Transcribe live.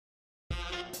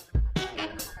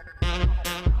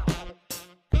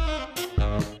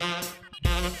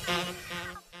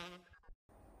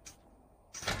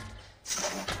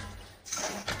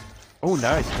Ooh,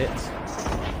 nice hits.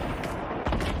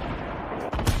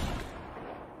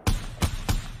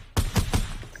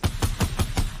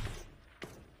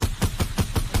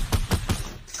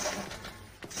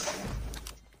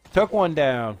 Took one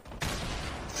down.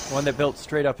 One that built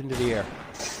straight up into the air.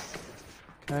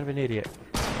 Kind of an idiot.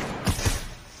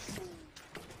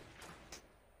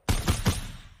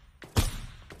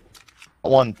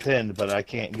 One pinned, but I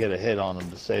can't get a hit on him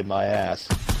to save my ass.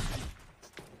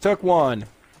 Took one.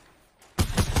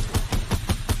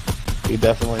 He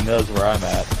definitely knows where I'm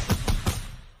at.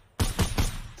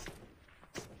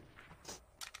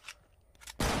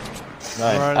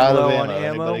 Nice. Out of ammo.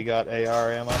 Anybody got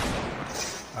AR ammo?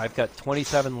 I've got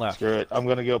 27 left. Screw it. I'm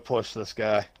gonna go push this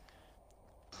guy.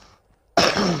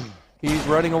 He's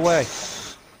running away.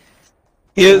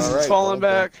 He is. All right, Falling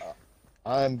back.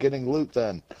 I'm getting loot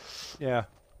then. Yeah.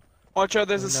 Watch out,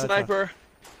 there's a sniper.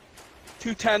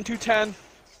 210, 210.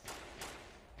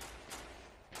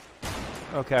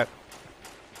 Okay.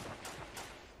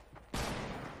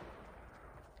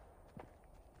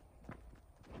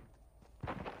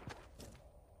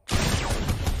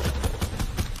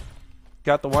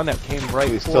 Got the one that came right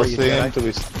Do we for still you, see him?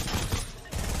 Jedi.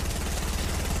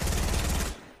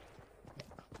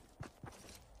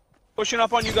 Pushing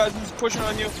up on you guys. He's pushing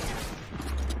on you.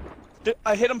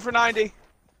 I hit him for 90.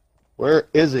 Where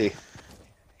is he?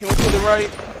 He went to the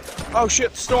right. Oh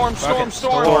shit! Storm! Storm!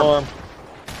 Storm! Storm.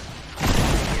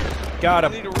 Got I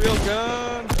him. need a real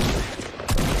gun.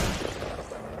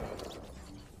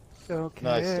 Okay.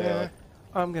 Nice, Taylor.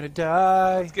 I'm gonna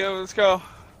die. Let's go. Let's go.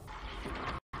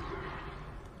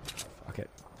 Fuck it.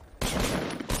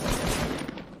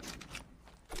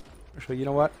 So you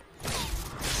know what?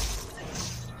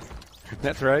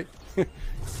 That's right.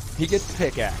 He gets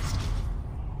pickaxed.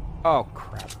 Oh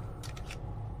crap.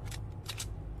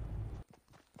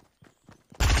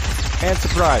 And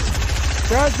surprise.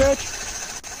 Surprise, bitch!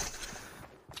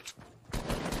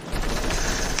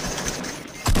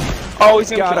 Oh, he's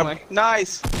gonna Got kill him. me.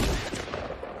 Nice.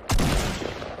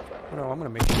 Oh, no, I'm gonna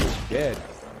make sure he's dead.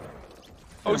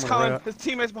 Oh, he's I'm gonna coming. run His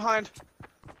teammate's behind.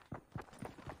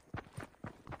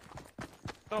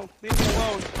 Oh, leave me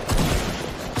alone.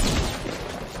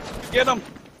 Get him.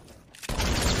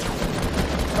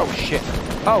 Oh shit.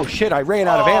 Oh shit, I ran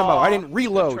out of ammo. I didn't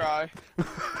reload. Try.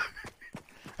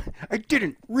 I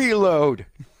didn't reload.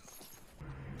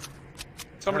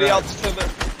 Somebody All right. else to the.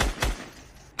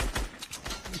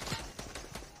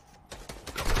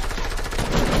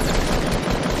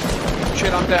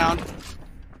 Shit, I'm down.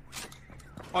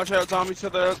 Watch out, zombie to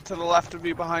the left of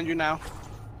you, behind you now.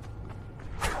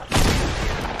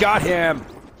 Got him.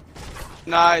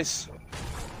 Nice.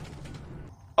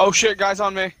 Oh shit, guys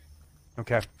on me.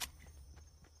 Okay.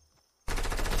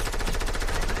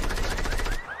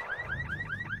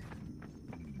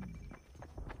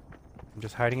 I'm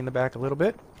just hiding in the back a little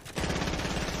bit.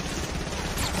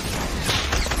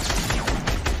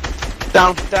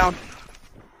 Down, down.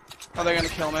 Oh, they're gonna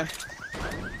kill me.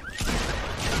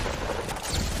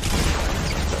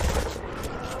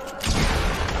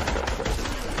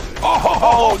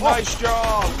 Oh, nice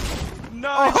job.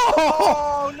 Nice.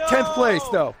 Oh, no. 10th place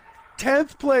though.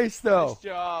 10th place though. Nice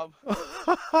job.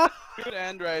 Good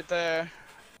end right there.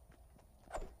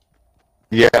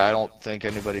 Yeah, I don't think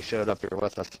anybody showed up here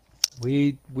with us.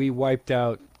 We wiped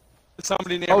out. There's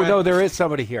somebody near Oh me. no, there is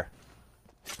somebody here.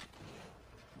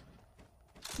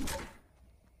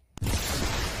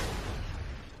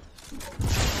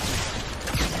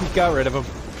 We got rid of him.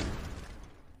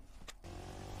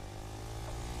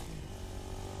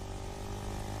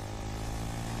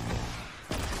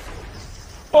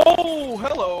 Oh,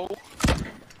 hello.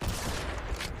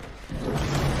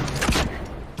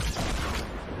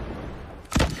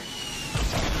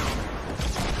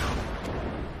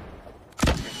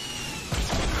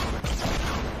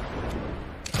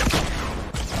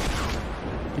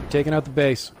 Keep taking out the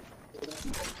base.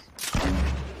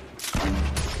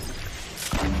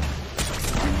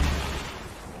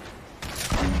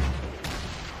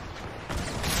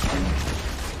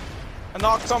 I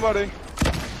knocked somebody.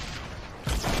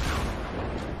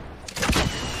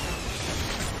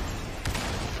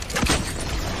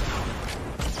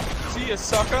 See ya,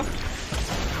 sucker.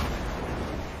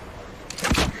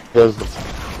 There's the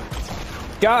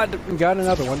Got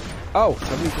another one. Oh,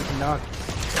 somebody just knocked.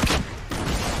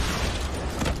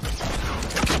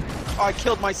 Oh, I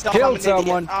killed myself. Killed I'm an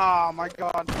someone. Idiot. Oh my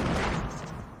god.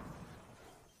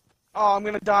 Oh, I'm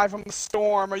gonna die from the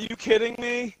storm. Are you kidding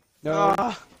me?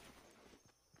 No.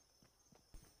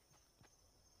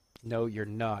 No, you're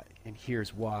not, and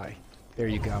here's why. There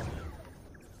you go.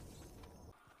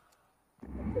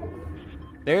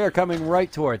 They are coming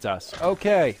right towards us.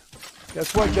 Okay.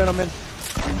 Guess what, gentlemen?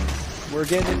 We're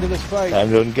getting into this fight.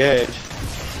 Time to engage.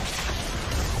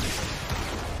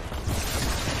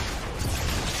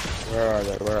 Where are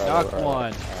they? Where are they? Knock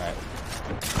one. Alright.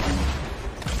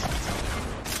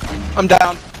 I'm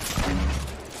down.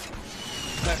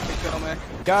 Let me kill me.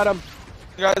 Got him.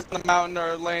 You guys in the mountain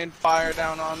are laying fire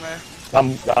down on me.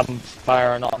 I'm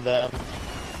firing on them.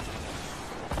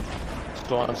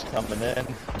 Storm's coming in.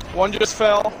 One just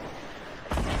fell.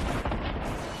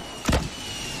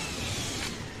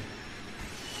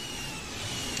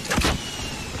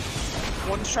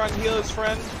 One's trying to heal his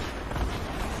friend.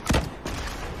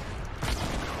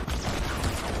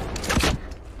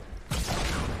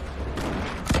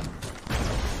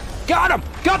 Got him!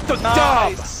 Got the dub!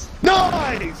 Nice!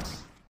 Nice!